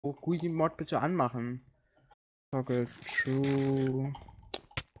Oh, GUI Mod bitte anmachen. Toggle True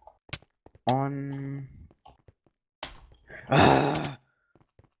on. Ah!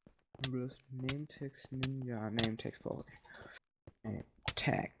 Name Text Ninja. Name Text brauche ich. Name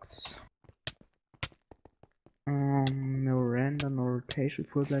Tags. No render, no rotation,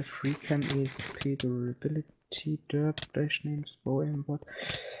 full life, free cam, ESP, durability, derp, dash names, bow import.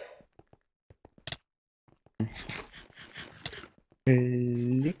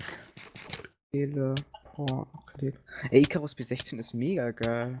 Klick. Teleport. Klick. Ey, Icarus B16 ist mega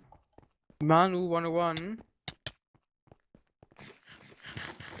geil. Manu 101.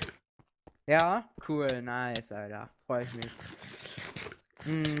 Ja, cool, nice, Alter. Freue ich mich.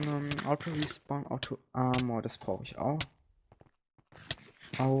 Auto Respawn, Auto Armor, das brauche ich auch.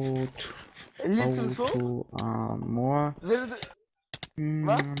 Auto Armor.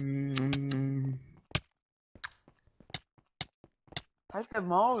 Was? Halt dein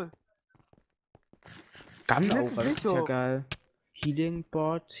Maul. Gun Lädst es Aura, das nicht ist ja hoch. geil. Healing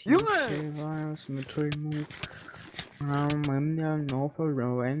Bot, Junge! Virus, Military Move. No for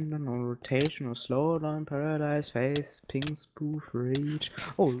render, no rotation, no slowdown, Paradise, Face, Ping, Spoof, Reach.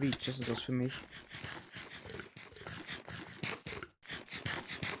 Oh, Reach, das ist was für mich.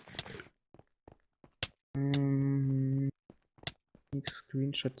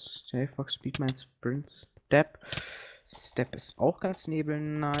 Screenshot, Stavebox, Speedmine, Sprint, Step. Step ist auch ganz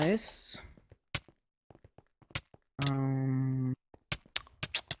nice.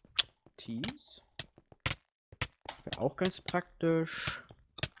 Teams. Wäre auch ganz praktisch.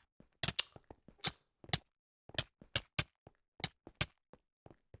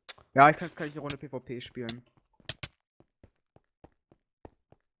 Ja, ich kann jetzt gleich eine Runde PvP spielen.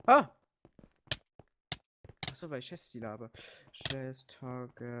 Ah! Achso, weil ich Chess-Stil habe.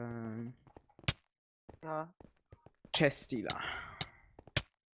 Chess-Toggle. Ja. Chess-Stealer.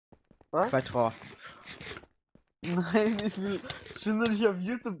 Was? Bei Tor. Nein, ich will nur nicht auf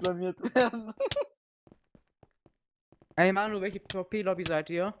YouTube blamiert werden. Ey Manu, welche PvP-Lobby seid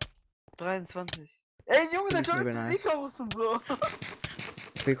ihr? 23. Ey Junge, der Finde ich läuft mega mit nice. Icarus und so.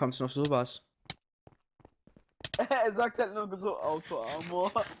 Wie kommst du auf sowas? Er sagt halt nur so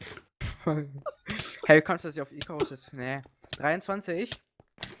Auto-Armor. Hey, wie kommst du, dass ich auf Icarus ist? Nee. 23?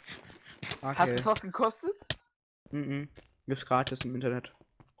 Hat Okay. es was gekostet? Ist gratis im Internet.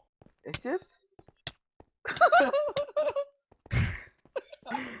 Echt jetzt?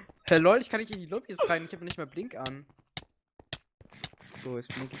 Hey lol, ich kann nicht in die Lobbys rein, ich habe nicht mal Blink an. So, jetzt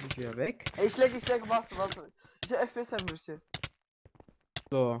blink ich mich wieder weg. Ey, ich leg, warte. Ich hab FPS ein bisschen.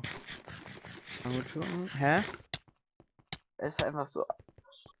 So. Hä? Es ist einfach so.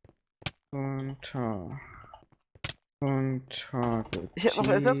 Target Ich hab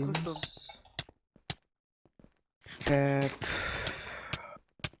noch Ersatzrüstung. Step.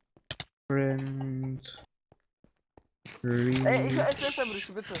 Print. Ey, ich hab Reach. FPS ein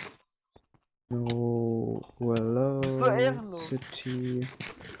bisschen, bitte. No. Hello. Bist so ehrenlos. City.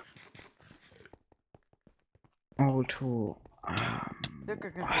 Auto. Ich hab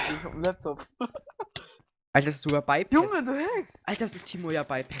gar kein PC, ich hab einen Laptop. Alter, das ist sogar bypassed. Junge, du hackst! Alter, das ist Timo ja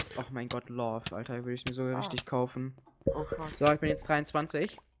bypassed. Oh mein Gott, Love. Alter, würde ich mir so richtig kaufen. Oh fuck. So, ich bin jetzt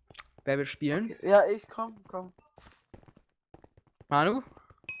 23. Wer will spielen? Okay. Ja, ich komm. Manu?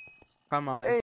 Komm mal. Ey.